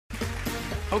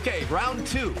Okay, round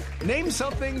two. Name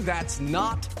something that's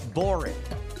not boring.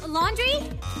 A laundry?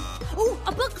 Ooh,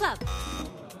 a book club.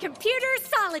 Computer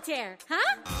solitaire,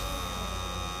 huh?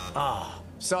 Ah,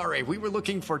 sorry, we were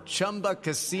looking for Chumba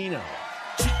Casino.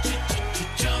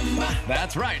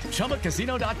 That's right,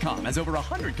 ChumbaCasino.com has over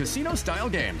 100 casino-style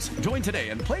games. Join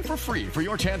today and play for free for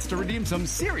your chance to redeem some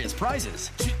serious prizes.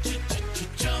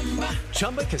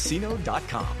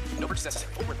 ChumbaCasino.com. No purchase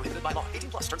necessary. Void where prohibited by law.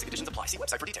 18+. Terms and conditions apply. See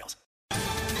website for details.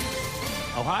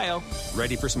 Ohio,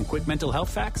 ready for some quick mental health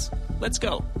facts? Let's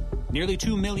go. Nearly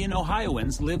 2 million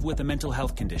Ohioans live with a mental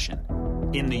health condition.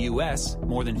 In the U.S.,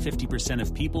 more than 50%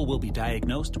 of people will be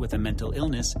diagnosed with a mental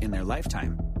illness in their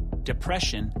lifetime.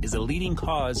 Depression is a leading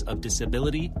cause of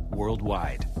disability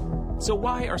worldwide. So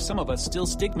why are some of us still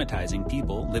stigmatizing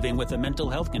people living with a mental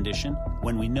health condition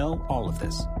when we know all of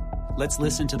this? Let's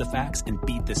listen to the facts and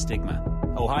beat the stigma.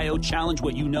 Ohio, challenge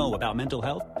what you know about mental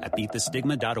health at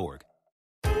beatthestigma.org.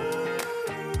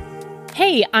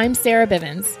 Hey, I'm Sarah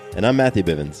Bivens. And I'm Matthew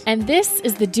Bivens. And this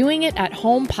is the Doing It at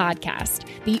Home podcast,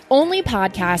 the only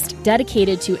podcast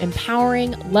dedicated to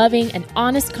empowering, loving, and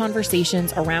honest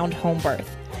conversations around home birth.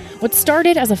 What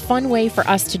started as a fun way for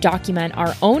us to document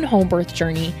our own home birth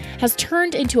journey has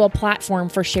turned into a platform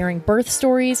for sharing birth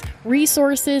stories,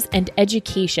 resources, and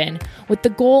education with the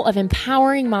goal of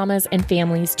empowering mamas and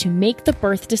families to make the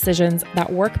birth decisions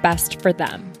that work best for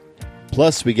them.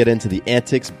 Plus, we get into the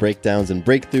antics, breakdowns, and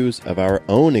breakthroughs of our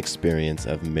own experience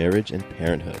of marriage and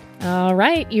parenthood. All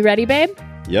right, you ready, babe?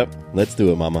 Yep, let's do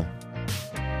it, mama.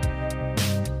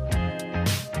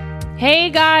 Hey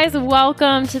guys,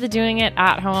 welcome to the Doing It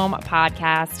at Home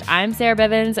podcast. I'm Sarah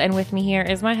Bivens, and with me here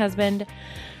is my husband,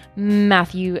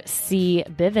 Matthew C.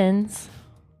 Bivens.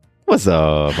 What's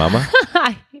up, mama?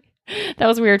 Hi. That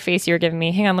was a weird face you were giving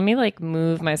me. Hang on, let me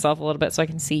move myself a little bit so I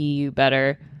can see you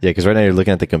better. Yeah, because right now you're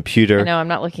looking at the computer. No, I'm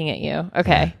not looking at you.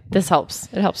 Okay, this helps.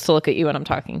 It helps to look at you when I'm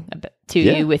talking a bit to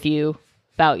you, with you,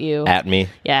 about you. At me.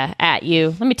 Yeah, at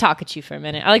you. Let me talk at you for a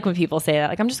minute. I like when people say that.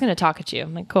 Like, I'm just going to talk at you.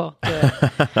 I'm like, cool. Do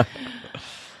it.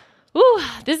 Ooh,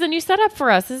 this is a new setup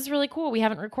for us. This is really cool. We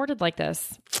haven't recorded like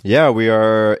this. Yeah, we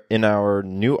are in our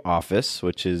new office,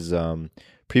 which is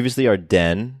previously our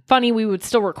den. Funny, we would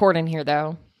still record in here,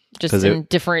 though. Just in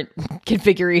different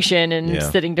configuration and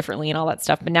sitting differently and all that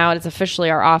stuff. But now it's officially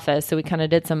our office. So we kind of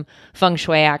did some feng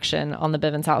shui action on the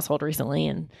Bivens household recently.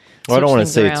 And I don't want to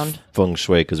say it's feng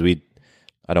shui because we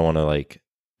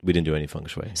didn't do any feng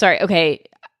shui. Sorry. Okay.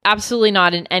 Absolutely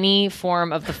not in any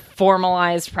form of the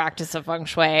formalized practice of feng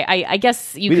shui. I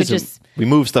guess we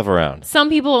move stuff around. Some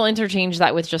people will interchange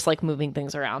that with just like moving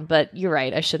things around. But you're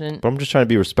right. I shouldn't. But I'm just trying to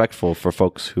be respectful for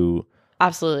folks who...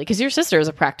 Absolutely, because your sister is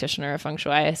a practitioner of feng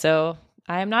shui, so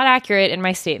I am not accurate in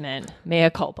my statement.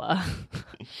 Mea culpa.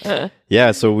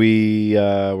 Yeah, so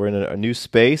we're in a new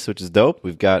space, which is dope.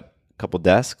 We've got a couple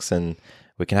desks, and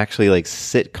we can actually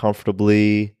sit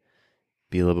comfortably,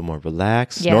 be a little bit more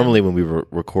relaxed. Yeah. Normally, when we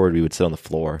record, we would sit on the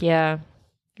floor. Yeah,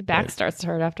 your back starts to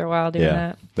hurt after a while doing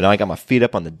that. But now I got my feet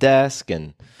up on the desk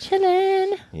and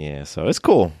chilling. Yeah, so it's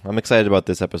cool. I'm excited about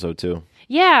this episode too.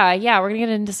 Yeah, we're going to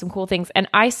get into some cool things. And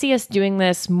I see us doing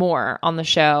this more on the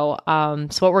show.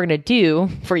 So what we're going to do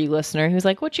for you listener who's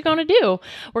like, what you going to do?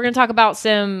 We're going to talk about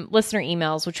some listener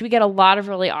emails, which we get a lot of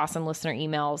really awesome listener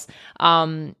emails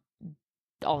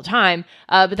all the time.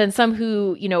 But then some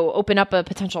who, open up a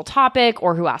potential topic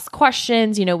or who ask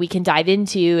questions, we can dive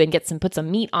into and put some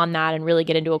meat on that and really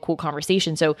get into a cool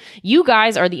conversation. So you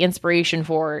guys are the inspiration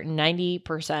for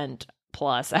 90%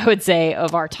 plus, I would say,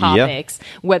 of our topics,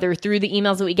 whether through the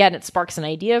emails that we get and it sparks an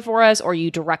idea for us, or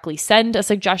you directly send a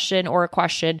suggestion or a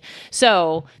question.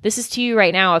 So this is to you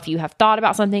right now. If you have thought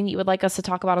about something that you would like us to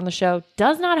talk about on the show,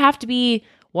 does not have to be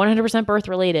 100% birth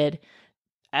related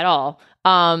at all.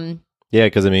 Yeah,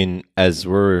 because as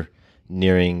we're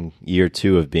nearing year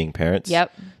 2 of being parents,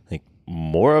 like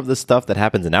more of the stuff that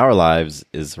happens in our lives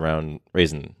is around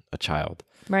raising a child.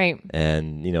 Right.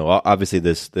 And, obviously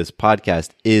this podcast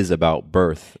is about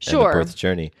birth and the birth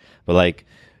journey. But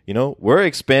we're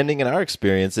expanding in our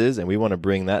experiences and we want to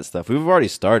bring that stuff. We've already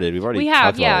started. We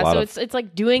have, yeah. So it's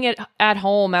like doing it at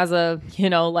home as a,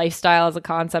 lifestyle, as a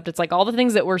concept. It's like all the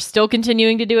things that we're still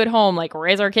continuing to do at home, like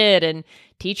raise our kid and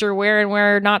teach her where and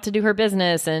where not to do her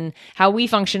business and how we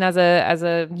function as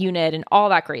a unit and all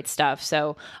that great stuff.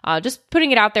 So just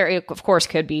putting it out there, it of course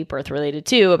could be birth related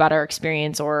too, about our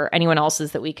experience or anyone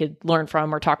else's that we could learn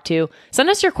from or talk to. Send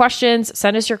us your questions,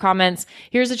 send us your comments.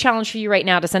 Here's a challenge for you right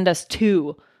now to send us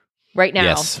 2 right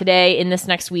now, today, in this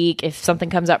next week. If something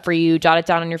comes up for you, jot it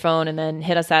down on your phone and then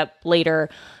hit us up later.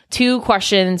 2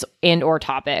 questions and or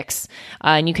topics.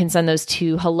 And you can send those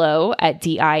to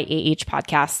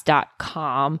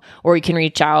hello@diahpodcast.com, or you can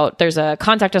reach out. There's a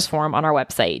contact us form on our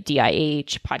website,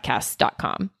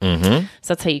 diahpodcast.com. So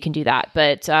that's how you can do that.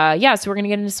 But so we're going to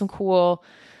get into some cool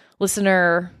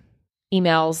listener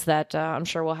emails that I'm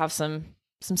sure we'll have some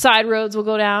side roads we'll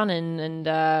go down and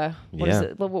what is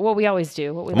it? What we always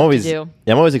do. What we like to do.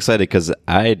 Yeah, I'm always excited because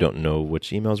I don't know which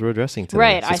emails we're addressing today.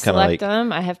 Right. I select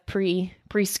them. I have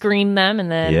pre-screened them,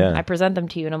 and then I present them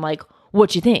to you, and I'm like,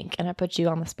 what you think? And I put you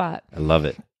on the spot. I love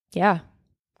it. Yeah.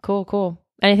 Cool.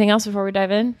 Anything else before we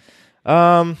dive in?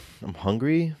 I'm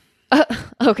hungry.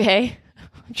 Okay.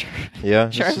 Yeah.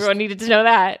 Sure everyone needed to know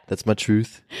that. That's my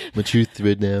truth. My truth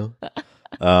right now.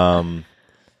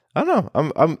 I don't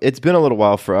know. It's been a little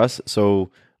while for us, so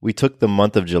we took the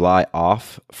month of July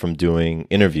off from doing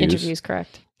interviews. Interviews,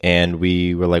 correct. And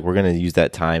we were like, we're going to use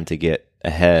that time to get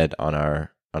ahead on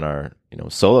our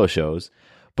solo shows.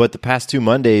 But the past 2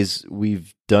 Mondays,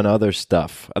 we've done other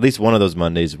stuff. At least one of those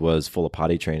Mondays was full of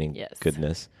potty training. Yes.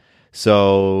 Goodness.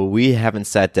 So we haven't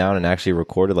sat down and actually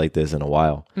recorded like this in a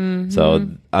while. So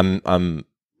I'm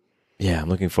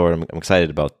looking forward. I'm excited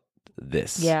about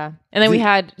this. Yeah. And then we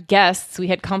had guests. We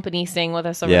had company staying with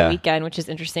us over the weekend, which is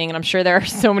interesting. And I'm sure there are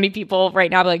so many people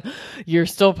right now like, you're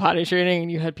still potty training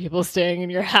and you had people staying in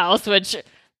your house, which,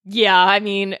 yeah, I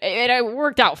mean, it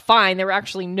worked out fine. There were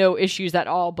actually no issues at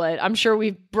all, but I'm sure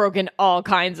we've broken all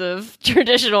kinds of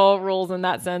traditional rules in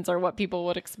that sense, or what people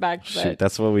would expect. Shoot,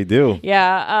 that's what we do.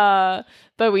 Yeah.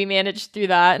 But we managed through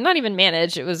that. Not even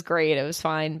managed. It was great. It was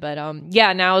fine. But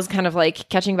now is kind of like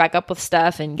catching back up with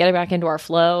stuff and getting back into our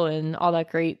flow and all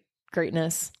that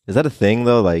greatness. Is that a thing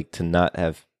though? Like to not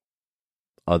have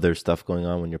other stuff going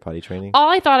on when you're potty training? All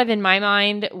I thought of in my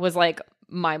mind was like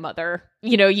my mother.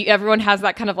 Everyone has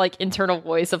that kind of like internal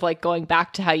voice of like going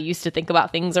back to how you used to think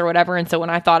about things or whatever. And so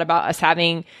when I thought about us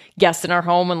having guests in our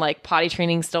home and like potty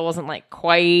training still wasn't like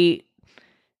quite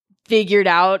figured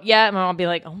out yet, my mom would be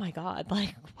like, oh my God,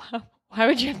 like why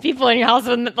would you have people in your house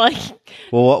and like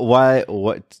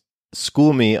what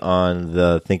school me on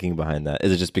the thinking behind that?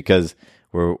 Is it just because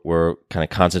we're kind of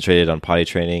concentrated on potty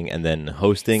training and then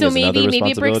hosting so is another responsibility?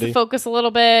 Maybe it breaks the focus a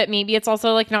little bit. Maybe it's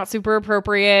also like not super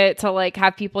appropriate to like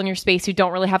have people in your space who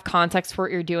don't really have context for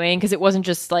what you're doing, because it wasn't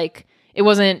just like, it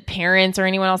wasn't parents or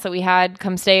anyone else that we had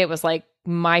come stay. It was like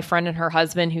my friend and her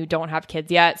husband who don't have kids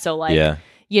yet. So like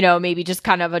maybe just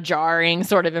kind of a jarring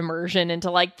sort of immersion into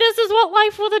like, this is what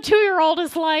life with a 2-year-old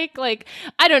is like. Like,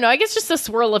 I don't know. I guess just a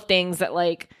swirl of things that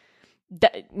like,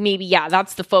 maybe,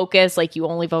 that's the focus. Like you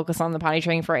only focus on the potty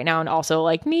training for right now. And also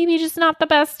like, maybe just not the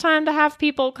best time to have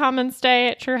people come and stay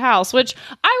at your house, which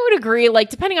I would agree. Like,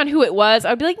 depending on who it was,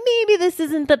 I'd be like, maybe this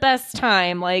isn't the best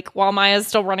time. Like while Maya's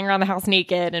still running around the house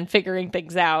naked and figuring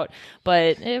things out,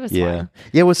 but it was fine.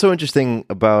 Yeah. What's so interesting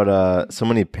about so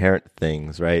many parent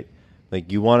things, right?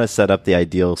 Like you want to set up the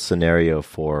ideal scenario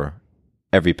for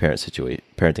every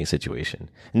parenting situation.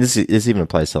 And this even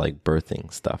applies to like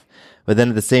birthing stuff. But then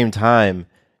at the same time,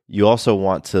 you also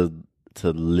want to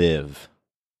live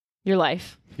your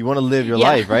life. You want to live your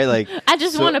life, right? Like I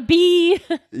just want to be.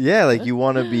 Like you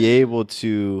want to be able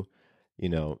to,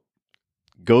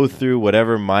 go through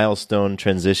whatever milestone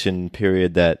transition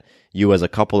period that you as a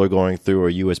couple are going through or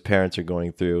you as parents are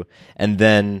going through, and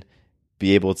then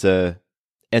be able to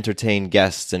entertain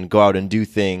guests and go out and do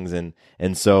things. And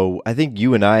so I think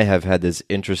you and I have had this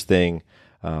interesting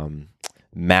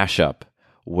mashup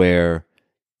where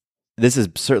this has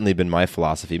certainly been my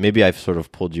philosophy. Maybe I've sort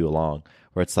of pulled you along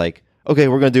where it's like, okay,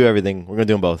 we're going to do everything. We're going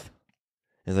to do them both.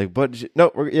 It's like, but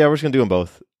no, we're just going to do them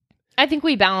both. I think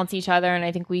we balance each other, and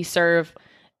I think we serve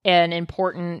an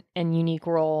important and unique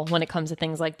role when it comes to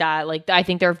things like that. Like, I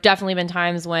think there have definitely been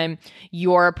times when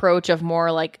your approach of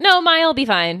more like, no, Maya will be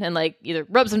fine, and like either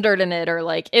rub some dirt in it or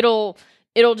like it'll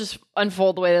just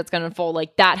unfold the way that's going to unfold.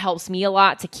 Like that helps me a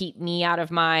lot to keep me out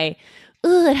of my,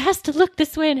 it has to look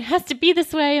this way and it has to be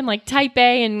this way, and like type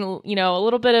A and, a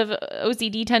little bit of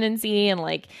OCD tendency and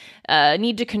like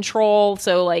need to control.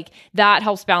 So like that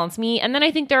helps balance me. And then I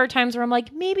think there are times where I'm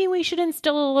like, maybe we should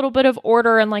instill a little bit of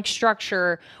order and like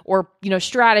structure or,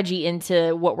 strategy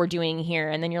into what we're doing here.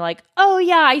 And then you're like, oh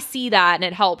yeah, I see that. And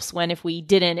it helps when if we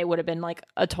didn't, it would have been like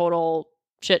a total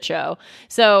shit show.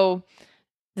 So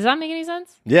does that make any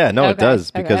sense? Yeah, no, it does.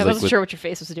 Because I wasn't sure what your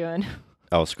face was doing.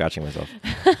 I was scratching myself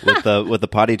with the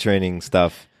potty training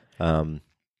stuff.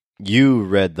 You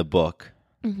read the book,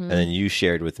 and then you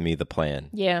shared with me the plan.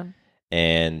 Yeah.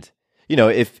 And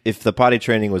if the potty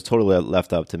training was totally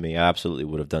left up to me, I absolutely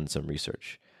would have done some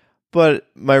research. but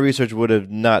my research would have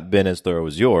not been as thorough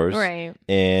as yours. Right.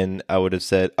 And I would have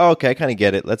said, oh, okay, I kind of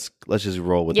get it. Let's just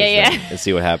roll with this thing and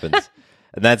see what happens.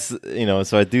 And that's,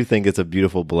 so I do think it's a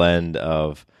beautiful blend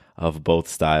of both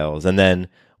styles. And then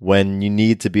when you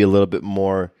need to be a little bit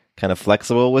more kind of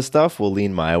flexible with stuff, we'll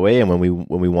lean my way. And when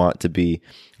we want to be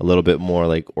a little bit more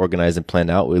like organized and planned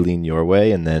out, we lean your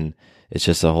way. And then it's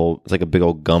just it's like a big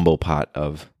old gumbo pot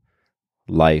of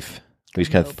life. We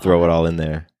just kind of throw it all in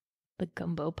there. The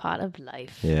gumbo pot of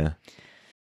life. Yeah.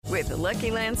 With the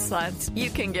Lucky Land Slots, you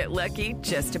can get lucky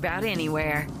just about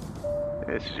anywhere.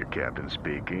 This is your captain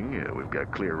speaking. We've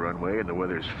got clear runway and the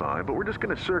weather's fine, but we're just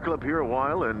going to circle up here a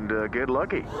while and get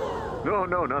lucky. No,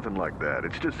 nothing like that.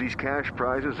 It's just these cash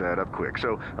prizes add up quick.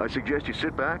 So I suggest you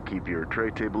sit back, keep your tray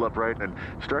table upright, and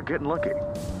start getting lucky.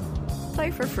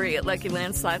 Play for free at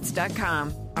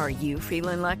LuckyLandSlots.com. Are you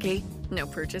feeling lucky? No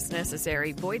purchase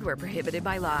necessary. Void where prohibited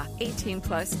by law.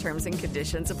 18+ terms and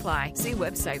conditions apply. See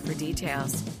website for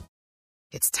details.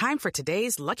 It's time for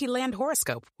today's Lucky Land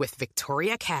horoscope with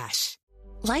Victoria Cash.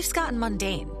 Life's gotten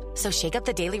mundane, so shake up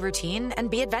the daily routine and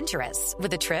be adventurous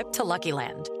with a trip to Lucky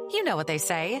Land. You know what they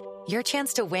say, your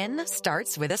chance to win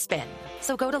starts with a spin.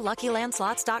 So go to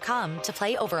LuckyLandSlots.com to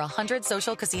play over 100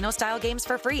 social casino-style games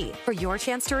for free for your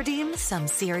chance to redeem some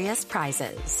serious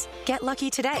prizes. Get lucky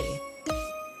today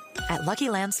at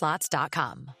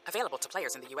LuckyLandSlots.com. Available to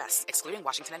players in the U.S., excluding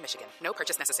Washington and Michigan. No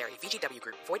purchase necessary. VGW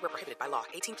Group. Void where prohibited by law.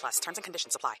 18+ terms and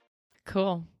conditions apply.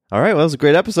 Cool. All right. Well, that was a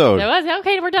great episode. It was.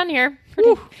 Okay, we're done here.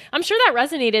 I'm sure that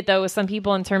resonated, though, with some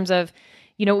people in terms of,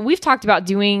 we've talked about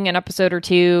doing an episode or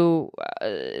two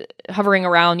hovering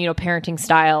around, parenting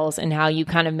styles and how you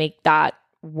kind of make that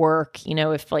work,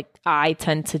 if like I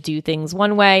tend to do things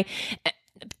one way.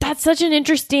 That's such an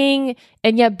interesting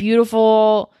and yet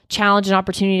beautiful challenge and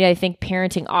opportunity I think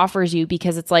parenting offers you,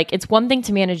 because it's like, it's one thing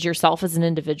to manage yourself as an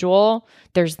individual.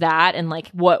 There's that and like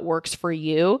what works for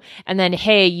you. And then,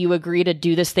 hey, you agree to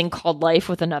do this thing called life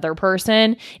with another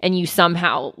person and you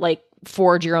somehow like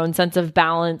forge your own sense of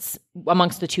balance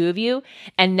amongst the two of you.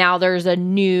 And now there's a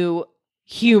new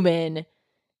human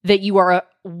that you are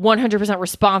 100%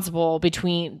 responsible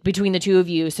between the two of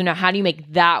you. So now how do you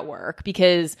make that work?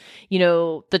 Because,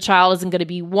 the child isn't going to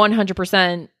be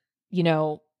 100%,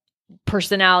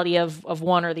 personality of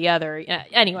one or the other.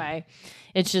 Anyway,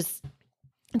 it's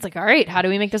like, all right, how do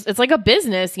we make this? It's like a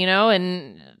business,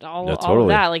 and all of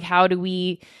that. Like, how do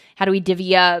we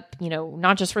divvy up,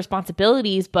 not just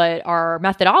responsibilities, but our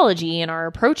methodology and our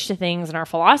approach to things and our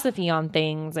philosophy on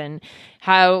things, and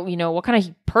how, what kind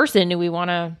of person do we want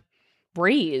to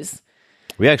raise?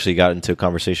 We actually got into a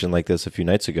conversation like this a few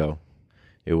nights ago.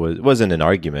 It wasn't an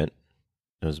argument.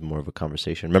 It was more of a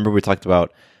conversation. Remember we talked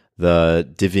about the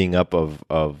divvying up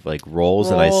of like roles,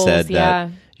 and I said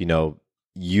that,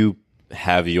 you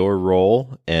have your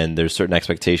role and there's certain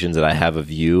expectations that I have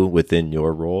of you within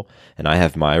your role, and I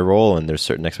have my role and there's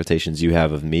certain expectations you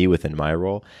have of me within my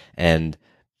role. And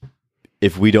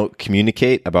if we don't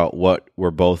communicate about what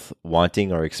we're both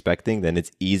wanting or expecting, then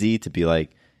it's easy to be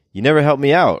like, you never help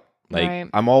me out. Like, right.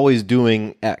 I'm always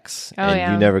doing X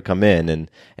and you never come in.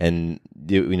 And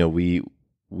we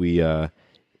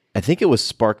I think it was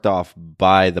sparked off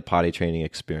by the potty training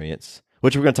experience,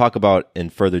 which we're going to talk about in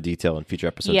further detail in future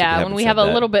episodes. Yeah, when we have a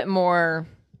little bit more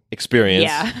experience.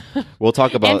 Yeah. We'll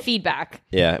talk about and feedback.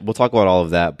 Yeah, we'll talk about all of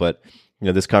that. But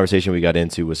this conversation we got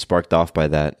into was sparked off by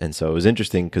that, and so it was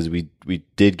interesting because we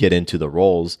did get into the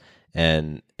roles,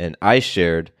 and I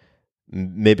shared.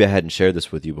 Maybe I hadn't shared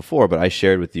this with you before, but I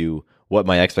shared with you what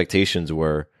my expectations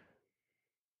were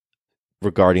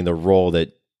regarding the role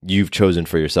that you've chosen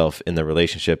for yourself in the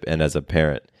relationship and as a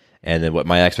parent, and then what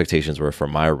my expectations were for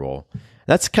my role.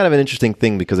 That's kind of an interesting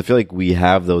thing because I feel like we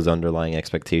have those underlying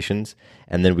expectations,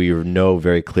 and then we know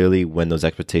very clearly when those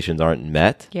expectations aren't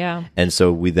met. Yeah. And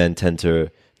so we then tend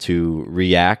to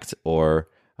react or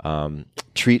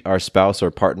treat our spouse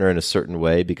or partner in a certain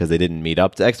way because they didn't meet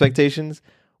up to expectations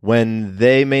when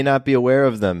they may not be aware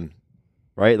of them,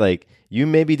 right? Like, you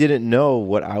maybe didn't know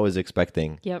what I was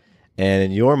expecting. Yep. And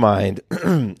in your mind,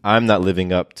 I'm not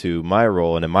living up to my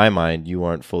role. And in my mind, you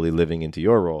aren't fully living into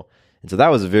your role. And so that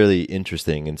was really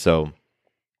interesting. And so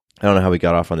I don't know how we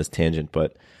got off on this tangent,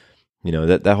 but,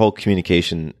 that whole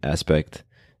communication aspect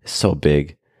is so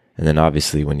big. And then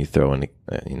obviously when you throw in,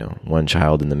 one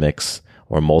child in the mix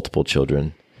or multiple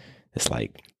children, it's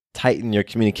like, tighten your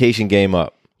communication game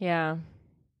up. Yeah.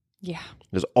 Yeah.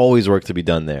 There's always work to be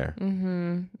done there.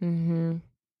 Mm-hmm. Mm-hmm.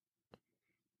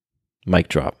 Mic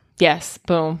drop. Yes.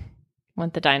 Boom.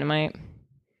 Want the dynamite.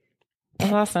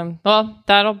 That's awesome. Well,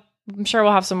 I'm sure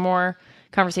we'll have some more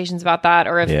conversations about that,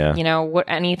 or if, Yeah. you know, what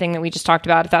anything that we just talked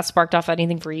about, if that sparked off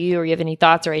anything for you, or you have any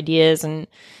thoughts or ideas and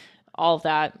all of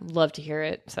that, love to hear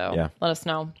it. So Yeah. let us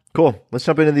know. Cool. Let's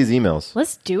jump into these emails.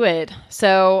 Let's do it.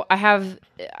 So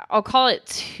I'll call it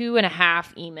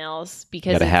 2.5 emails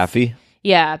because Got a it's- halfie?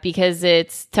 Yeah, because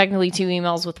it's technically 2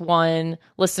 emails with one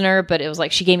listener, but it was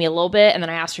like she gave me a little bit and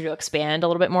then I asked her to expand a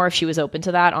little bit more if she was open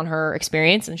to that on her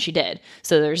experience, and she did.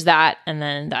 So there's that and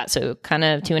then that. So kind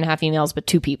of 2.5 emails, but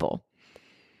 2 people.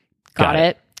 Got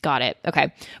it? Got it.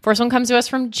 Okay. First one comes to us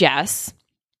from Jess.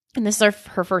 And this is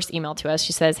her first email to us.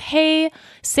 She says, "Hey,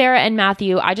 Sarah and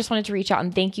Matthew, I just wanted to reach out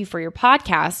and thank you for your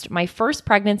podcast. My first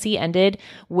pregnancy ended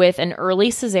with an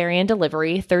early cesarean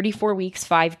delivery, 34 weeks,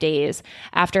 5 days,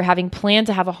 after having planned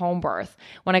to have a home birth.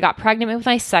 When I got pregnant with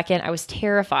my second, I was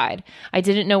terrified. I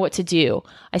didn't know what to do.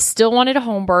 I still wanted a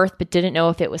home birth, but didn't know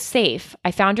if it was safe.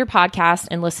 I found your podcast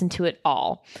and listened to it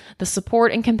all. The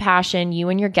support and compassion you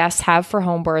and your guests have for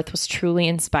home birth was truly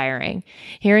inspiring.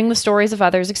 Hearing the stories of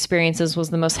others' experiences was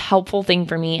the most helpful thing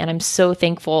for me, and I'm so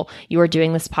thankful you are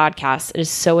doing this podcast. It is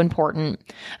so important.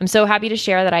 I'm so happy to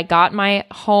share that I got my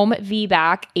home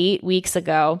VBAC 8 weeks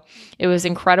ago. It was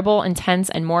incredible,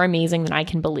 intense, and more amazing than I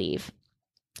can believe."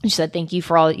 She said, "Thank you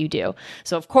for all that you do."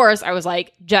 So of course I was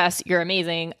like, "Jess, you're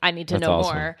amazing. I need to That's know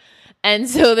awesome. more." And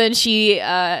so then she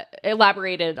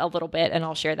elaborated a little bit, and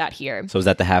I'll share that here. So is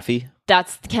that the halfie?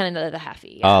 That's kind of the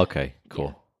halfie. Yeah. Oh, okay.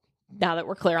 Cool. Now that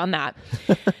we're clear on that.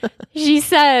 She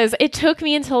says, "It took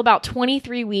me until about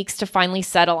 23 weeks to finally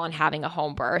settle on having a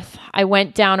home birth. I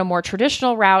went down a more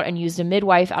traditional route and used a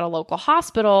midwife at a local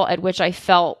hospital at which I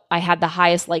felt I had the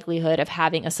highest likelihood of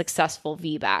having a successful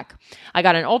VBAC. I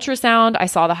got an ultrasound, I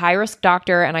saw the high-risk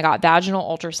doctor, and I got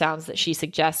vaginal ultrasounds that she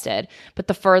suggested. But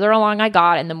the further along I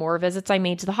got and the more visits I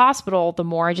made to the hospital, the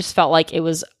more I just felt like it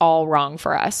was all wrong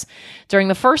for us. During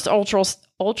the first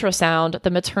ultrasound, the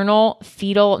maternal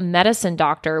fetal medicine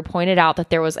doctor pointed out that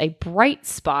there was a bright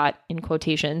spot, in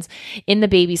quotations, in the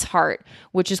baby's heart,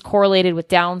 which is correlated with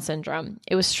Down syndrome.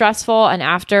 It was stressful, and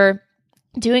after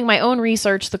doing my own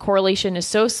research, the correlation is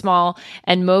so small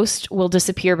and most will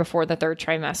disappear before the 3rd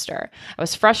trimester. I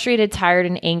was frustrated, tired,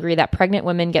 and angry that pregnant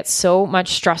women get so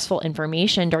much stressful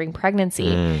information during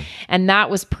pregnancy. And that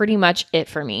was pretty much it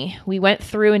for me. We went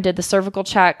through and did the cervical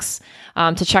checks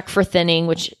to check for thinning,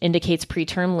 which indicates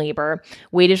preterm labor,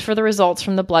 waited for the results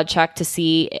from the blood check to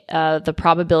see the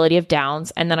probability of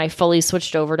Downs, and then I fully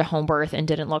switched over to home birth and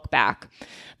didn't look back.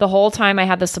 The whole time I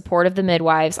had the support of the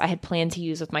midwives I had planned to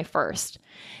use with my first.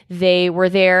 They were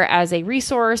there as a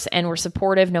resource and were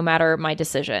supportive no matter my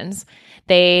decisions.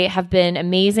 They have been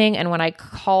amazing, and when I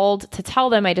called to tell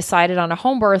them I decided on a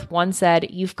home birth, one said,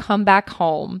 "You've come back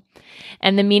home."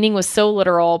 And the meaning was so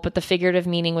literal, but the figurative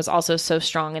meaning was also so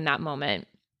strong in that moment.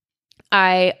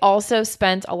 I also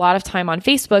spent a lot of time on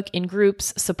Facebook in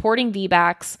groups supporting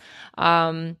VBACs,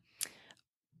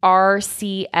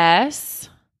 RCS.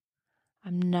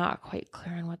 I'm not quite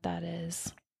clear on what that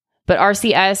is, but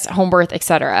RCS, home birth,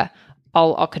 etc.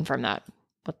 I'll confirm that.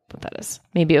 What that is.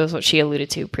 Maybe it was what she alluded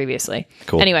to previously.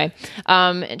 Cool. Anyway,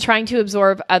 trying to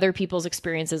absorb other people's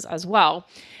experiences as well.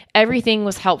 Everything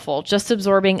was helpful, just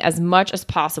absorbing as much as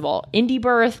possible. Indie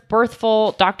Birth,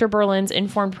 Birthful, Dr. Berlin's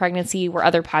Informed Pregnancy were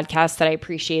other podcasts that I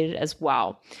appreciated as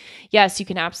well. Yes, you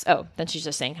can then she's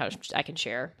just saying how I can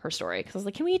share her story. Because I was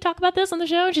like, can we talk about this on the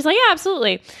show? And she's like, yeah,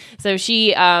 absolutely. So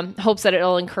she hopes that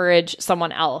it'll encourage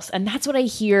someone else. And that's what I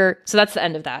hear. So that's the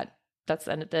end of that. That's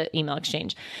the end of the email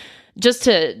exchange. Just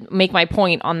to make my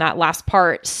point on that last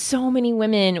part, so many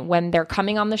women, when they're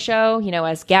coming on the show, you know,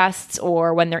 as guests,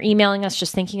 or when they're emailing us,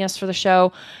 just thanking us for the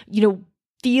show, you know,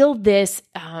 feel this,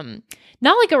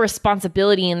 not like a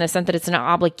responsibility in the sense that it's an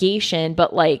obligation,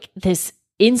 but like this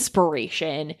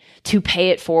inspiration to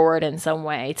pay it forward in some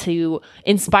way, to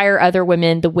inspire other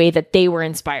women the way that they were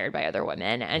inspired by other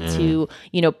women, and to,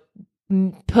 you know,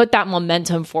 put that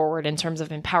momentum forward in terms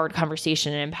of empowered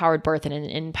conversation and empowered birth, and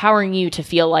empowering you to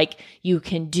feel like you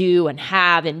can do and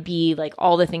have and be like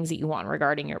all the things that you want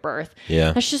regarding your birth.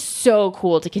 Yeah. That's just so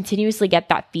cool to continuously get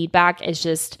that feedback. Is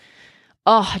just,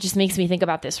 it just makes me think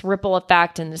about this ripple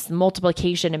effect and this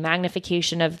multiplication and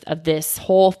magnification of this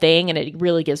whole thing. And it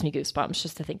really gives me goosebumps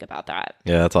just to think about that.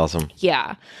 Yeah, that's awesome.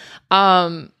 Yeah.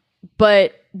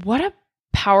 But what a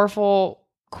powerful,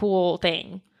 cool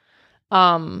thing.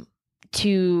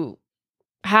 To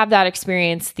have that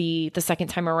experience the second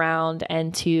time around,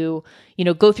 and to, you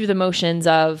know, go through the motions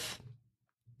of,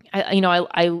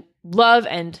 I love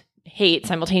and hate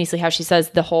simultaneously how she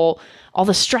says all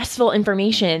the stressful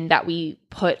information that we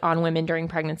put on women during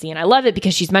pregnancy. And I love it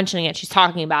because she's mentioning it, she's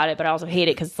talking about it, but I also hate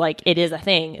it because like it is a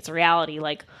thing, it's a reality.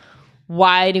 Like,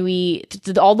 why do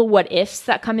all the what ifs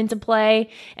that come into play,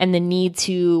 and the need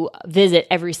to visit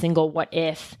every single what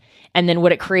if, and then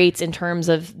what it creates in terms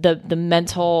of the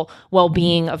mental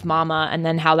well-being of mama, and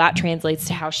then how that translates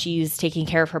to how she's taking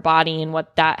care of her body and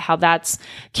how that's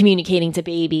communicating to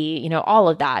baby. All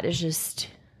of that is just...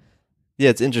 Yeah,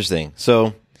 it's interesting.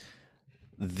 So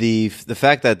the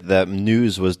fact that the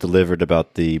news was delivered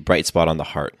about the bright spot on the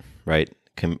heart, right,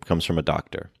 comes from a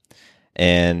doctor.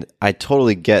 And I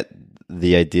totally get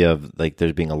the idea of like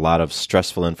there being a lot of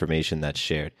stressful information that's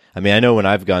shared. I mean, I know when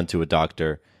I've gone to a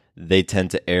doctor, they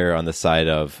tend to err on the side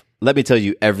of, let me tell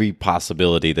you every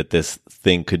possibility that this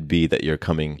thing could be that you're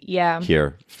coming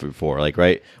here for. Like,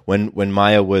 right? When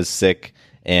Maya was sick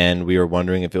and we were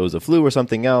wondering if it was a flu or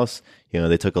something else,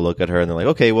 they took a look at her and they're like,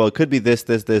 okay, well, it could be this,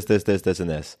 and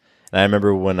this. And I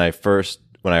remember when I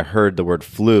heard the word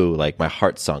flu, like my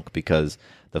heart sunk, because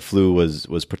the flu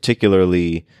was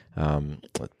particularly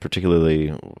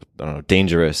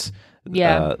dangerous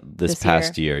this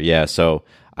past year. Yeah, so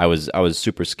I was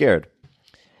super scared.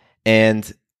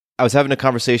 And I was having a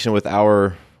conversation with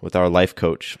our life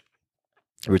coach.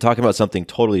 We were talking about something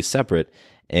totally separate,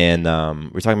 and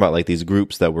we were talking about like these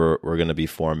groups that we're going to be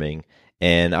forming.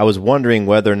 And I was wondering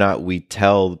whether or not we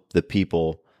tell the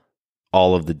people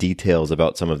all of the details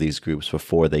about some of these groups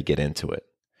before they get into it.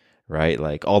 Right?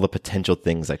 Like all the potential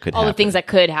things that could happen. All the things that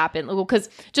could happen. Because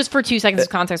just for 2 seconds of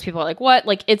context, people are like, what?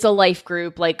 Like it's a life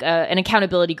group, like an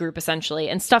accountability group essentially,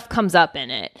 and stuff comes up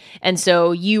in it. And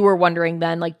so you were wondering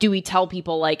then, like, do we tell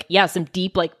people like, yeah, some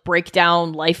deep like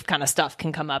breakdown life kind of stuff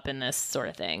can come up in this sort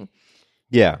of thing?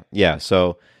 Yeah.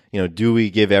 So, do we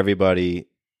give everybody,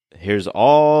 here's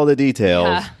all the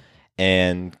details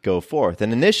and go forth?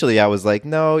 And initially I was like,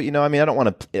 no, I don't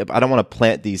want to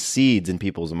plant these seeds in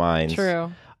people's minds.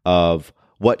 True. Of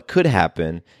what could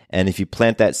happen, and if you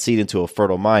plant that seed into a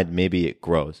fertile mind, maybe it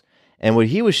grows. And what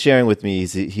he was sharing with me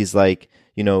is he's like,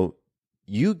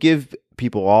 you give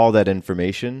people all that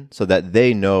information so that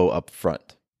they know up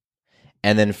front.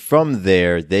 And then from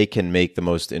there, they can make the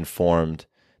most informed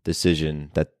decision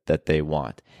that they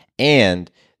want. And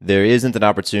there isn't an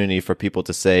opportunity for people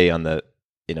to say on the,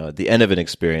 at the end of an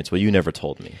experience, well, you never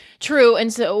told me. True.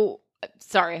 And so,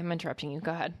 sorry, I'm interrupting you.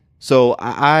 Go ahead. So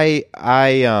I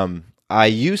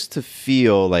used to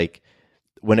feel like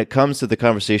when it comes to the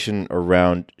conversation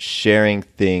around sharing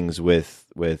things with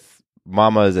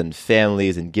mamas and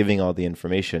families and giving all the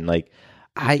information, like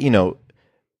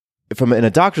from in a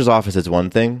doctor's office, it's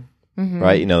one thing,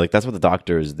 right? Like that's what the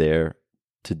doctor is there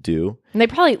to do. And they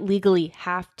probably legally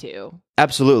have to.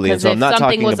 Absolutely. And so I'm not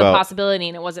talking about... If something was a possibility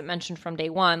and it wasn't mentioned from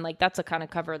day one, like that's a kind of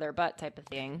cover their butt type of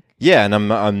thing. Yeah, and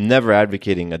I'm never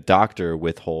advocating a doctor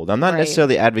withhold. I'm not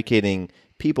necessarily advocating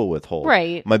people withhold.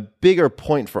 Right. My bigger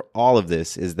point for all of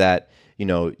this is that,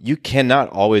 you cannot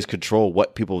always control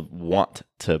what people want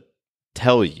to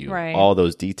tell you, all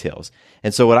those details.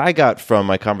 And so what I got from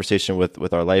my conversation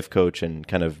with our life coach and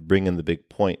kind of bringing the big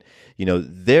point,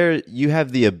 there you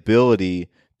have the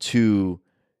ability to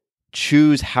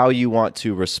choose how you want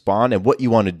to respond and what you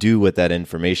want to do with that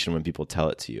information when people tell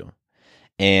it to you.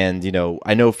 And,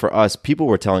 I know for us, people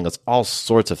were telling us all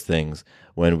sorts of things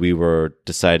when we were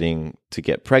deciding to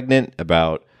get pregnant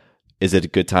about, is it a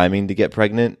good timing to get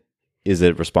pregnant? Is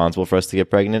it responsible for us to get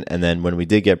pregnant? And then when we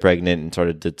did get pregnant and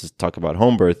started to talk about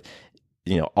home birth,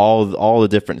 all the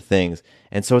different things.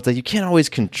 And so it's like, you can't always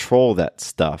control that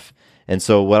stuff. And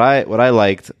so what I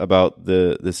liked about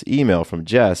this email from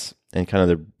Jess and kind of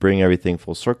to bring everything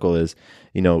full circle is,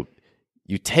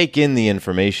 you take in the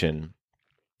information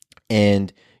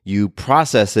and you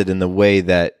process it in the way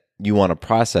that you want to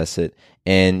process it.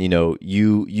 And,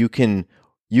 you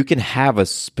can have a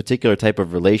particular type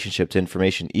of relationship to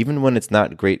information, even when it's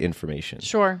not great information.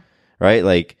 Sure. Right?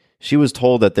 Like she was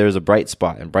told that there's a bright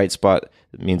spot, and bright spot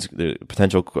means the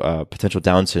potential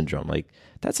Down syndrome. Like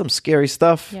that's some scary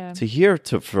stuff to hear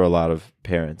for a lot of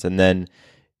parents. And then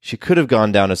she could have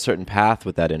gone down a certain path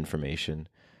with that information,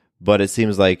 but it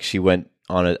seems like she went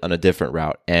on a different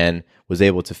route and was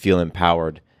able to feel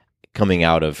empowered coming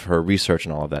out of her research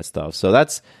and all of that stuff. So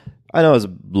I know it's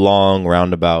a long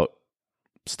roundabout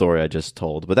story I just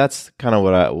told, but that's kind of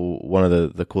one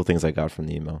of the cool things I got from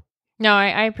the email. No,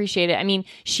 I appreciate it. I mean,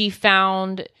 she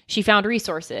found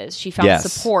resources, she found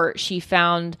support, she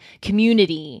found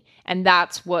community, and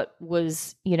that's what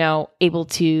was, able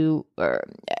to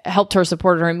helped her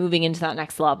support her in moving into that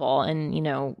next level and,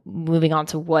 moving on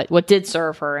to what did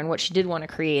serve her and what she did want to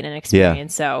create and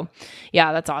experience. So,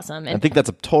 yeah, that's awesome. And I think that's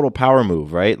a total power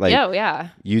move, right? Like, yeah.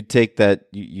 You take that,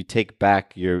 you take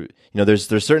back your, there's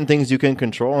certain things you can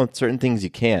control and certain things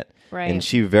you can't. Right. And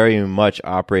she very much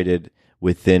operated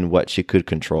within what she could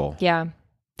control. Yeah,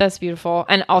 that's beautiful.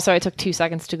 And also I took 2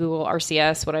 seconds to Google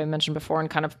RCS, what I mentioned before, and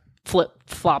kind of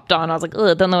flopped on. I was like,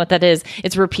 ugh, don't know what that is.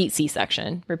 It's repeat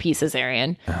C-section, repeat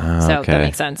cesarean. So that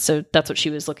makes sense. So that's what she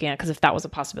was looking at, because if that was a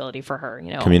possibility for her,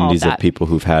 communities of people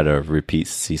who've had a repeat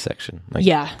C-section.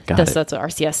 That's what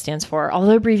RCS stands for.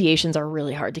 Although abbreviations are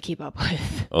really hard to keep up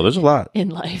with. Oh, there's a lot in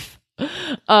life.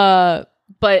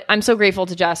 But I'm so grateful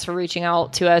to Jess for reaching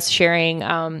out to us, sharing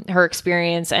her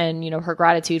experience and, her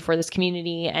gratitude for this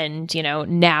community. And,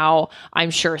 now I'm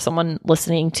sure someone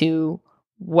listening to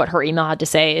what her email had to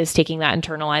say is taking that,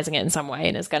 internalizing it in some way,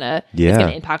 and is gonna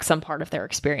impact some part of their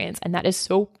experience. And that is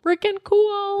so freaking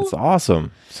cool. It's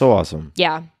awesome. So awesome.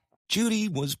 Yeah. Judy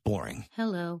was boring.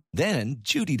 Hello. Then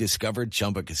Judy discovered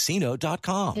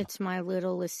ChumbaCasino.com. It's my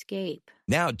little escape.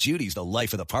 Now Judy's the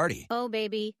life of the party. Oh,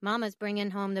 baby, mama's bringing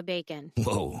home the bacon.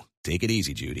 Whoa, take it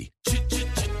easy, Judy.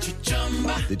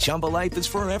 The Chumba life is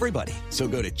for everybody. So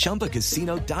go to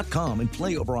ChumbaCasino.com and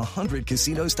play over 100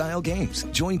 casino-style games.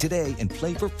 Join today and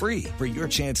play for free for your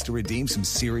chance to redeem some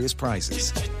serious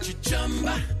prizes.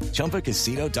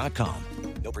 ChumbaCasino.com.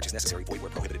 No purchase necessary. Void where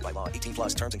prohibited by law.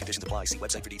 18+ terms and conditions apply. See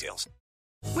website for details.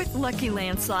 With Lucky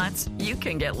Land Slots, you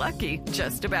can get lucky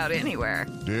just about anywhere.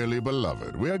 Dearly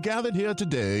beloved, we are gathered here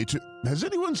today to... Has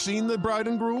anyone seen the bride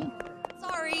and groom?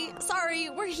 Sorry,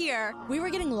 we're here. We were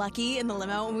getting lucky in the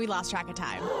limo and we lost track of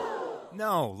time.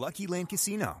 No, Lucky Land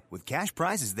Casino, with cash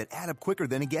prizes that add up quicker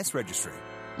than a guest registry.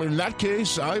 In that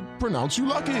case, I pronounce you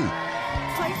lucky.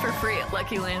 Play for free at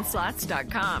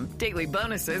LuckyLandSlots.com. Daily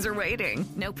bonuses are waiting.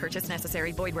 No purchase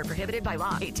necessary. Void where prohibited by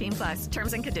law. 18+.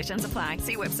 Terms and conditions apply.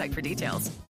 See website for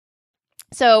details.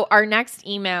 So our next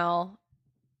email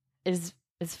is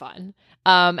fun.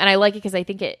 And I like it because I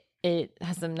think it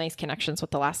has some nice connections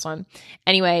with the last one.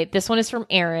 Anyway, this one is from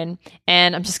Aaron,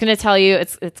 and I'm just going to tell you,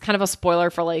 it's kind of a spoiler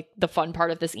for like the fun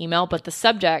part of this email, but the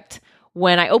subject,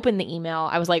 when I opened the email,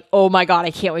 I was like, oh my God,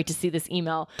 I can't wait to see this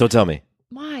email. Don't tell me.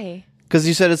 Why? Because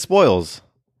you said it spoils.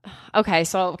 Okay,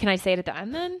 so can I say it at the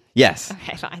end then? Yes.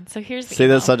 Okay, fine. So here's the Say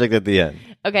email. the subject at the end.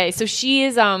 Okay, so she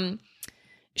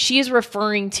is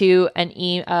referring to an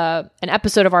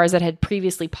episode of ours that had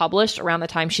previously published around the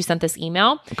time she sent this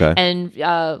email. Okay. And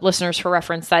listeners, for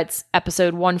reference, that's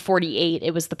episode 148.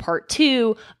 It was the part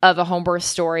 2 of a home birth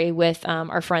story with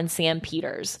our friend Sam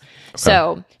Peters. Okay.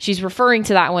 So she's referring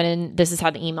to that one, and this is how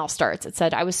the email starts. It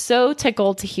said, I was so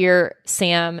tickled to hear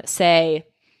Sam say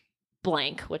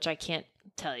blank, which I can't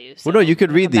tell you. So well, no, you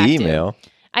could read the email.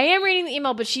 I am reading the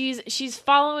email, but she's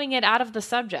following it out of the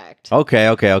subject. Okay.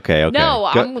 No,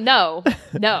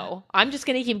 I'm just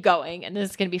going to keep going, and this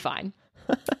is going to be fine.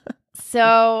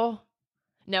 So,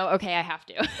 no, okay, I have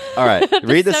to. All right,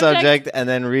 read the subject and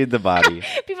then read the body.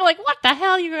 People are like, what the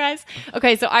hell, you guys?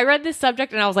 Okay, so I read this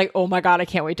subject, and I was like, oh my God, I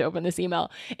can't wait to open this email.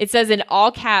 It says in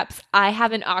all caps, I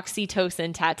have an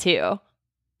oxytocin tattoo.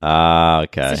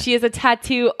 Okay. So she has a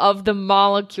tattoo of the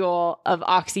molecule of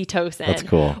oxytocin. That's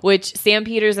cool. Which Sam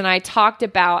Peters and I talked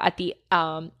about at the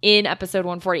in episode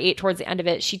 148. Towards the end of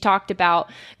it, she talked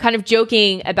about kind of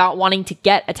joking about wanting to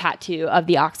get a tattoo of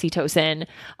the oxytocin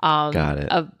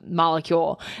of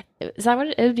molecule. Is that what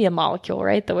it would be? A molecule,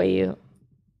 right? The way you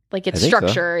like its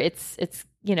structure. So. It's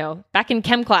back in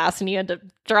chem class, and you had to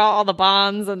draw all the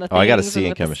bonds and the things. I got to see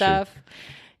in chemistry. Stuff.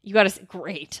 You got to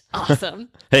great. Awesome.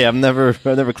 Hey, I've never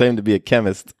claimed to be a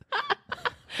chemist.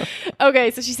 Okay,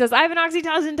 so she says, I have an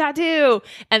oxytocin tattoo.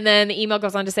 And then the email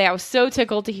goes on to say, I was so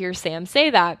tickled to hear Sam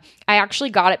say that. I actually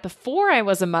got it before I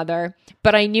was a mother,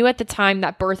 but I knew at the time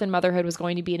that birth and motherhood was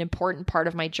going to be an important part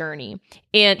of my journey.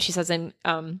 And she says in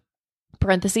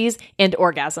parentheses, and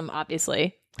orgasm,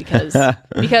 obviously, because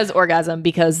orgasm,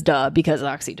 because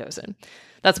oxytocin.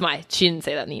 She didn't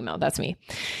say that in the email. That's me.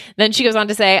 Then she goes on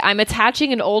to say, I'm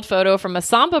attaching an old photo from a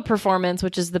samba performance,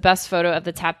 which is the best photo of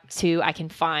the tattoo I can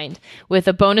find, with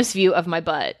a bonus view of my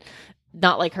butt.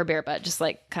 Not like her bare butt, just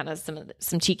like kind of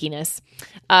some cheekiness.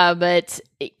 But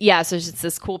yeah, so it's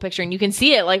this cool picture, and you can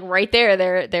see it like right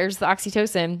there. There's the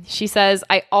oxytocin. She says,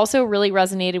 I also really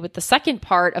resonated with the second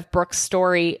part of Brooke's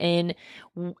story in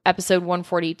episode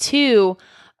 142,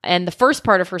 and the first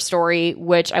part of her story,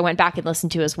 which I went back and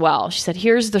listened to as well. She said,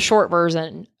 here's the short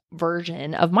version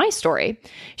of my story.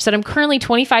 She said, I'm currently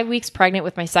 25 weeks pregnant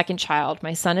with my second child.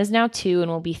 My son is now 2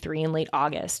 and will be 3 in late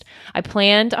August. I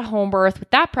planned a home birth with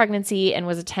that pregnancy and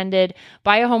was attended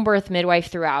by a home birth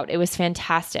midwife throughout. It was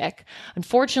fantastic.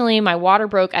 Unfortunately, my water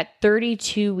broke at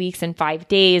 32 weeks and 5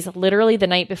 days, literally the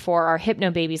night before our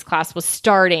Hypnobabies class was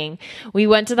starting. We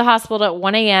went to the hospital at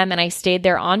 1 a.m. and I stayed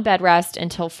there on bed rest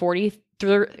until 42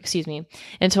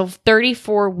 until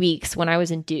 34 weeks when I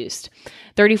was induced.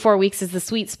 34 weeks is the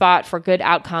sweet spot for good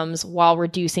outcomes while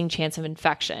reducing chance of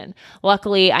infection.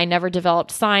 Luckily, I never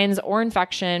developed signs or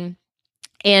infection,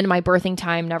 and my birthing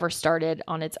time never started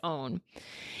on its own.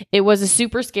 It was a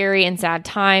super scary and sad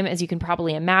time, as you can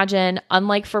probably imagine.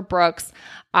 Unlike for Brooks,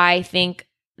 I think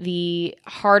the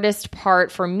hardest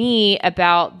part for me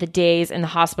about the days in the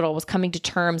hospital was coming to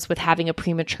terms with having a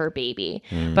premature baby.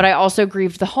 But I also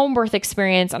grieved the home birth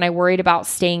experience, and I worried about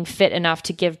staying fit enough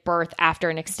to give birth after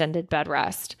an extended bed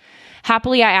rest.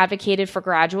 Happily, I advocated for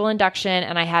gradual induction,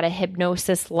 and I had a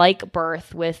hypnosis-like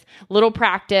birth with little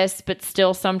practice, but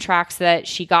still some tracks that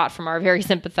I got from our very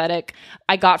sympathetic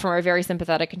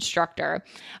instructor.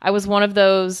 I was one of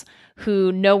those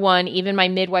who no one, even my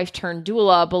midwife turned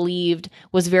doula, believed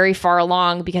was very far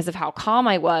along because of how calm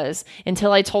I was,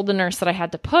 until I told the nurse that I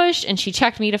had to push, and she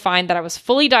checked me to find that I was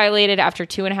fully dilated after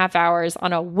 2.5 hours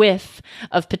on a whiff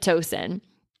of Pitocin.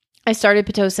 I started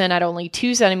Pitocin at only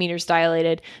 2 centimeters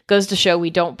dilated. Goes to show we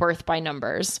don't birth by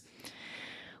numbers.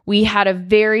 We had a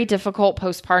very difficult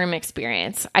postpartum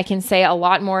experience. I can say a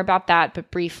lot more about that,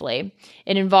 but briefly.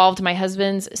 It involved my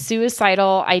husband's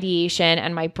suicidal ideation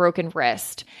and my broken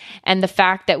wrist, and the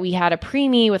fact that we had a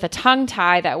preemie with a tongue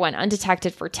tie that went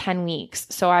undetected for 10 weeks.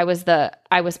 So I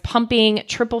was pumping,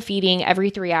 triple feeding every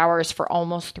 3 hours for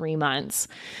almost 3 months.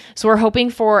 So we're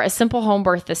hoping for a simple home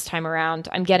birth this time around.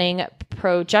 I'm getting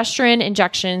progesterone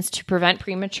injections to prevent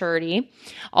prematurity,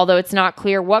 although it's not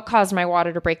clear what caused my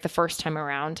water to break the first time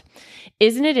around.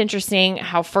 Isn't it interesting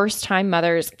how first-time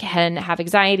mothers can have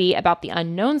anxiety about the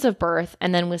unknowns of birth,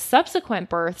 and then with subsequent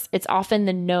births, it's often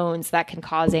the knowns that can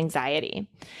cause anxiety?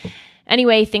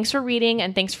 Anyway, thanks for reading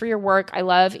and thanks for your work. I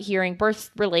love hearing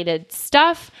birth-related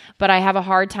stuff, but I have a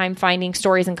hard time finding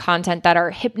stories and content that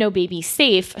are hypnobaby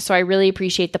safe, so I really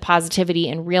appreciate the positivity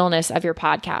and realness of your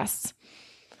podcasts.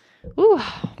 Ooh.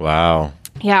 Wow.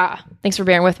 Yeah. Thanks for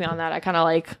bearing with me on that. I kind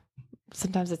of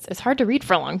sometimes it's hard to read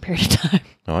for a long period of time.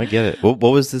 Oh, I get it. What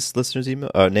was this listener's email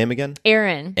name again?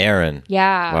 Aaron.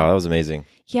 Yeah. Wow, that was amazing.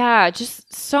 Yeah,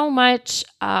 just so much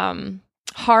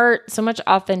heart, so much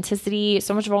authenticity,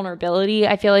 so much vulnerability,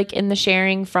 I feel like, in the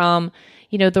sharing from,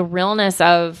 the realness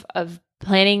of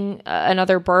planning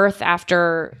another birth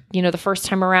after, the first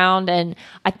time around. And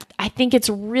I think it's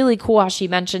really cool how she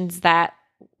mentions that,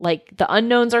 the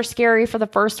unknowns are scary for the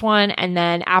first one, and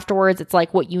then afterwards it's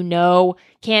what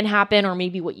can happen, or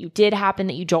maybe what you did happen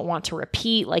that you don't want to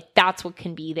repeat. That's what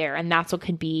can be there, and that's what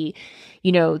can be,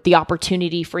 the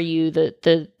opportunity for you,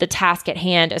 the task at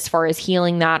hand as far as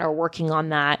healing that or working on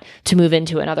that to move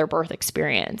into another birth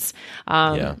experience.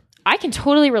 I can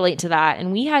totally relate to that,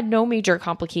 and we had no major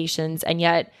complications, and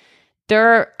yet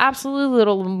there are absolutely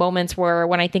little moments where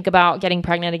when I think about getting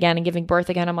pregnant again and giving birth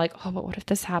again, I'm like, oh, but what if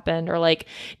this happened? Or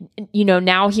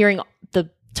now hearing the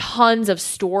tons of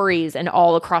stories and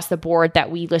all across the board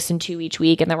that we listen to each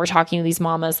week. And then we're talking to these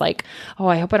mamas oh,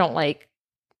 I hope I don't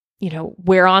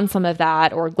wear on some of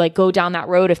that, or go down that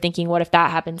road of thinking, what if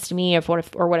that happens to me? What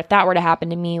if that were to happen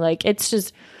to me? It's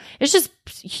just,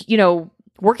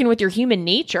 working with your human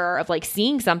nature of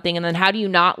seeing something, and then how do you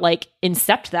not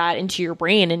incept that into your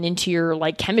brain and into your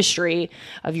chemistry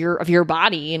of your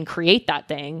body and create that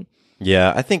thing.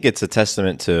 Yeah, I think it's a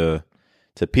testament to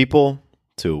people,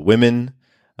 to women,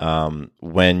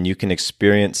 when you can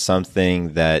experience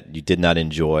something that you did not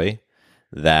enjoy,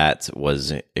 that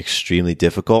was extremely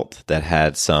difficult, that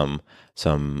had some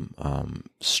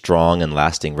strong and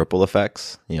lasting ripple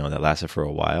effects, that lasted for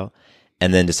a while,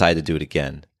 and then decide to do it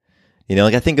again.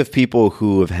 I think of people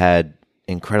who have had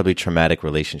incredibly traumatic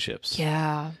relationships.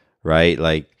 Yeah. Right?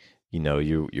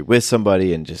 You're with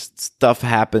somebody and just stuff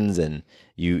happens, and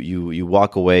you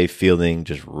walk away feeling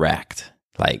just wrecked.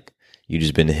 You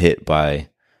just been hit by,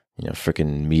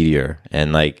 freaking meteor.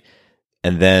 And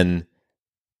then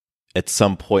at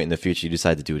some point in the future, you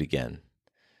decide to do it again.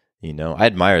 I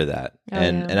admire that. Oh,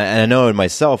 and I know in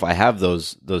myself, I have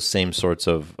those same sorts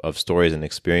of stories and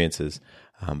experiences.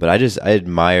 But I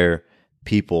admire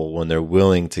people when they're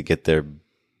willing to get their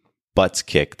butts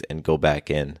kicked and go back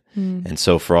in. And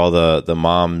so for all the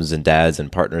moms and dads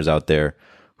and partners out there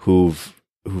who've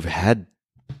had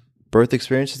birth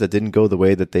experiences that didn't go the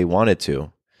way that they wanted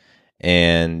to,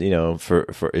 and for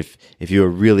if you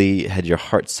really had your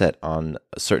heart set on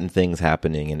certain things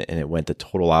happening and it went the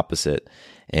total opposite,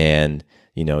 and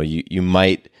you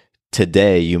might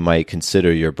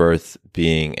consider your birth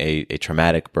being a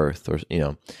traumatic birth, or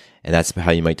and that's how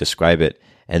you might describe it.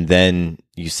 And then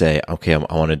you say, okay, I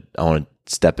want to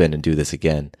step in and do this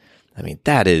again. I mean,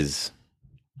 that's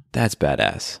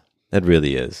badass. That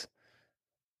really is.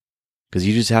 Because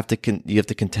you just have to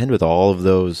contend with all of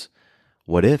those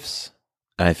what ifs.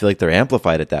 And I feel like they're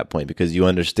amplified at that point because you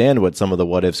understand what some of the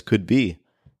what ifs could be.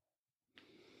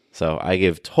 So I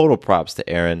give total props to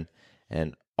Erin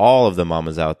and all of the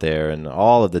mamas out there and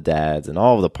all of the dads and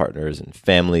all of the partners and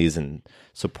families and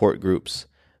support groups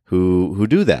who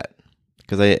do that.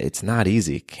 Because it's not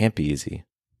easy. It can't be easy.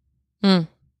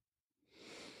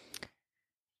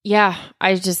 Yeah,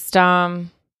 I just,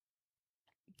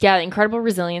 incredible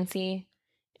resiliency,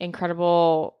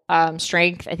 incredible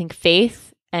strength, I think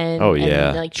faith and,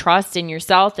 and like trust in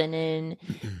yourself and in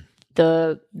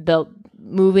the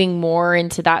moving more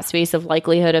into that space of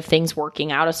likelihood of things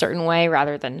working out a certain way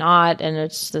rather than not. And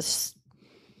it's just,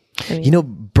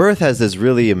 birth has this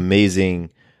really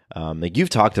amazing, like you've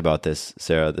talked about this,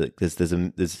 Sarah,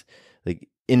 this like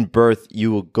in birth,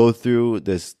 you will go through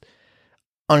this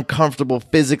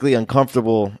physically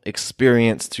uncomfortable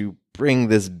experience to bring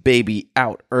this baby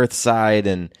out earthside.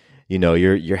 And,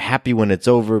 you're happy when it's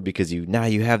over because you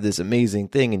have this amazing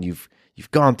thing and you've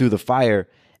gone through the fire.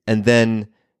 And then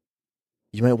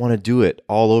you might want to do it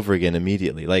all over again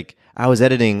immediately. Like I was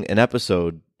editing an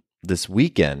episode this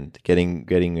weekend, getting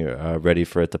ready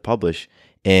for it to publish.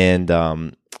 And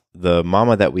the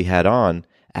mama that we had on,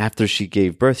 after she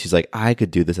gave birth, she's like, I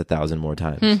could do this 1,000 more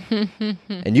times.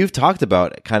 And you've talked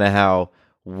about kind of how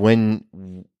when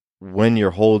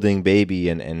you're holding baby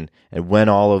and when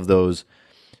all of those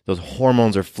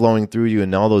hormones are flowing through you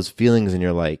and all those feelings and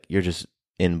you're just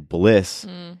in bliss,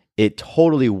 it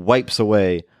totally wipes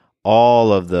away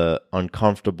all of the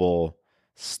uncomfortable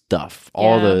stuff,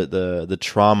 all the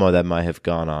trauma that might have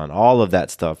gone on. All of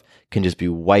that stuff can just be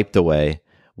wiped away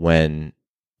when,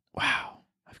 wow,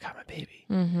 I've got my baby.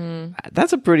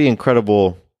 That's a pretty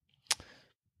incredible,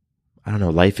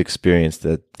 life experience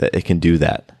that it can do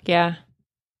that. Yeah.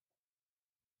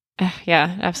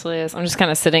 Yeah, absolutely is. I'm just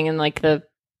kind of sitting in like the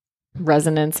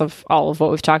resonance of all of what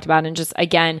we've talked about. And just,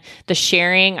 again, the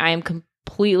sharing, I am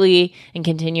completely and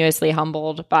continuously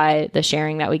humbled by the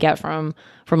sharing that we get from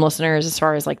listeners as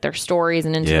far as like their stories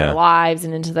and into their lives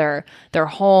and into their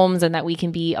homes, and that we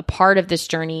can be a part of this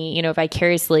journey,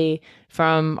 vicariously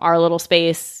from our little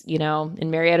space,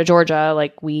 in Marietta, Georgia.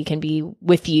 Like we can be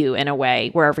with you in a way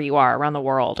wherever you are around the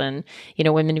world. And,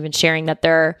 women even sharing that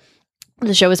the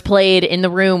show was played in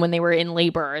the room when they were in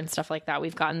labor and stuff like that.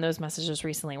 We've gotten those messages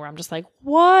recently where I'm just like,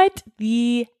 what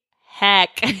the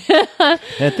heck? And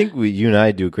I think you and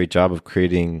I do a great job of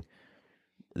creating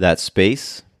that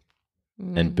space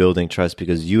and building trust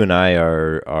because you and I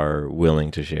are willing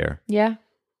to share. Yeah,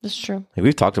 that's true. Like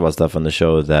we've talked about stuff on the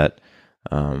show that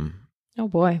oh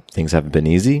boy, things haven't been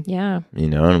easy. Yeah.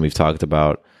 And we've talked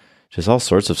about just all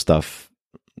sorts of stuff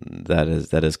that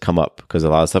has come up because a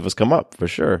lot of stuff has come up for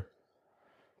sure.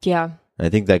 Yeah. And I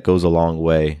think that goes a long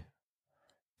way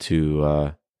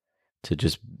to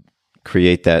just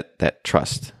create that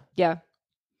trust. Yeah.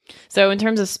 So in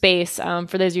terms of space,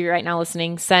 for those of you right now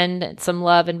listening, send some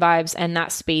love and vibes and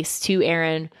that space to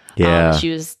Erin. Yeah.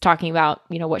 She was talking about,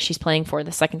 what she's playing for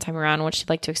the second time around, what she'd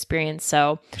like to experience.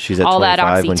 So she's at all that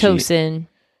 25 oxytocin.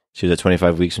 She was at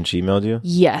 25 weeks when she emailed you?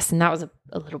 Yes. And that was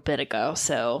a little bit ago.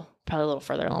 So probably a little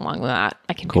further along than that.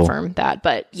 I can confirm that,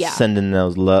 but yeah. Sending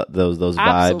those vibes.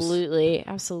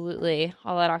 Absolutely.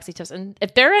 All that oxytocin.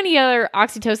 If there are any other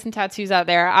oxytocin tattoos out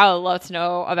there, I would love to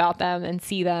know about them and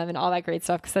see them and all that great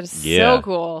stuff because that is so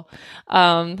cool.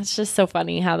 It's just so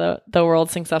funny how the world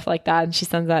syncs stuff like that. And she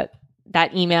sends that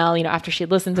email, after she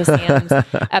had listened to Sam's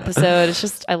episode. It's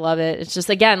just, I love it. It's just,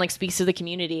 again, like speaks to the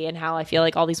community and how I feel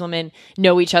like all these women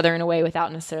know each other in a way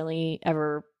without necessarily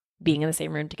ever being in the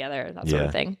same room together, that sort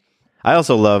of thing. I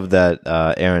also love that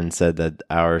Erin said that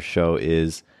our show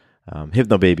is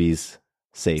Hypnobabies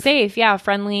safe. Safe, yeah,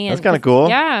 friendly. That's kind of cool.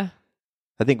 Yeah.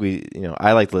 I think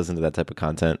I like to listen to that type of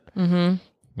content.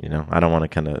 Mm-hmm. I don't want to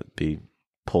kind of be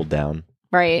pulled down.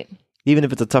 Right. Even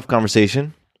if it's a tough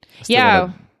conversation.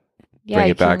 Yeah. Bring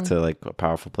it back to like a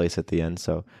powerful place at the end.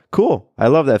 So cool. I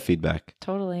love that feedback.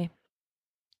 Totally.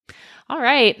 All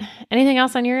right. Anything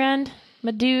else on your end,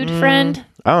 my dude friend?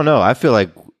 I don't know. I feel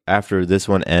like after this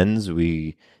one ends,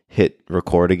 we hit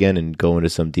record again and go into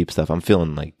some deep stuff. I'm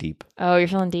feeling like deep. Oh, you're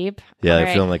feeling deep? Yeah,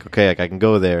 I'm feeling like, okay, I can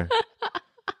go there.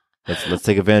 Let's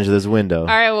take advantage of this window. All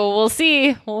right, well, we'll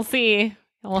see.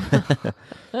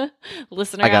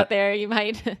 Listener out there, you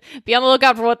might be on the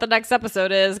lookout for what the next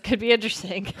episode is. Could be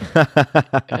interesting.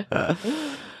 But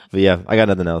yeah, I got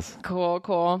nothing else.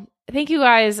 Cool. Thank you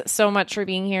guys so much for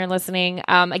being here and listening.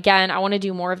 Again, I want to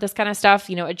do more of this kind of stuff,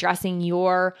 addressing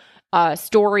your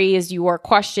stories, your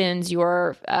questions,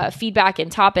 your feedback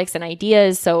and topics and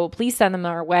ideas. So please send them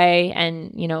our way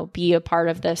and, be a part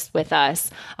of this with us.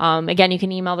 Again, you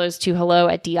can email those to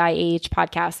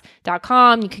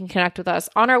hello@diahpodcast.com. You can connect with us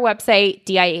on our website,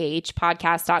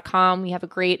 diahpodcast.com. We have a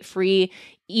great free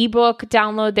ebook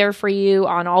download there for you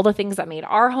on all the things that made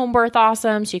our home birth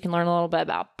awesome. So you can learn a little bit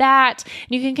about that.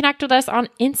 And you can connect with us on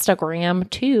Instagram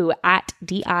too at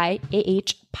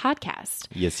DIAH Podcast.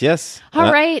 Yes.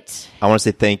 All right. I want to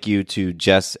say thank you to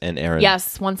Jess and Aaron.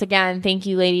 Yes. Once again, thank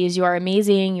you, ladies. You are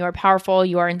amazing. You are powerful.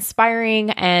 You are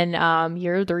inspiring. And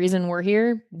you're the reason we're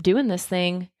here doing this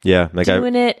thing. Yeah.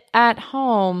 Doing it at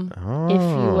home, if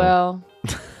you will.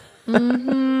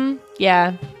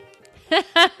 Yeah. All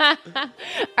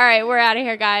right, we're out of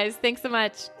here, guys. Thanks so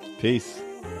much. Peace.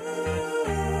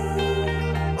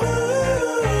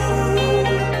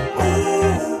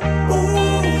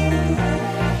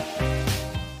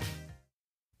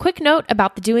 Quick note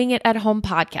about the Doing It at Home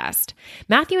podcast.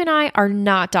 Matthew and I are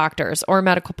not doctors or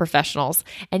medical professionals,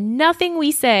 and nothing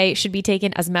we say should be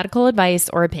taken as medical advice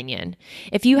or opinion.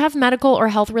 If you have medical or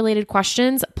health-related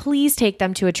questions, please take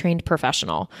them to a trained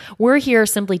professional. We're here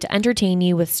simply to entertain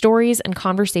you with stories and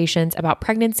conversations about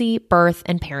pregnancy, birth,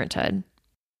 and parenthood.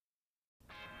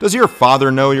 Does your father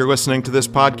know you're listening to this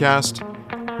podcast?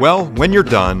 Well, when you're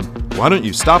done, why don't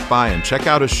you stop by and check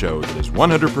out a show that is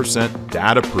 100%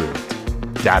 dad-approved.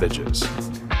 Dadages.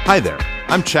 Hi there,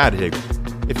 I'm Chad Higgle.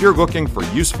 If you're looking for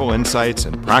useful insights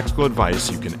and practical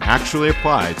advice you can actually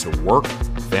apply to work,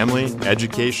 family,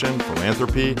 education,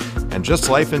 philanthropy, and just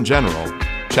life in general,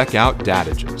 check out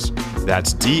Dadages.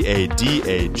 That's DADAGES,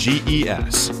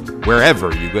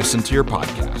 wherever you listen to your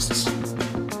podcasts.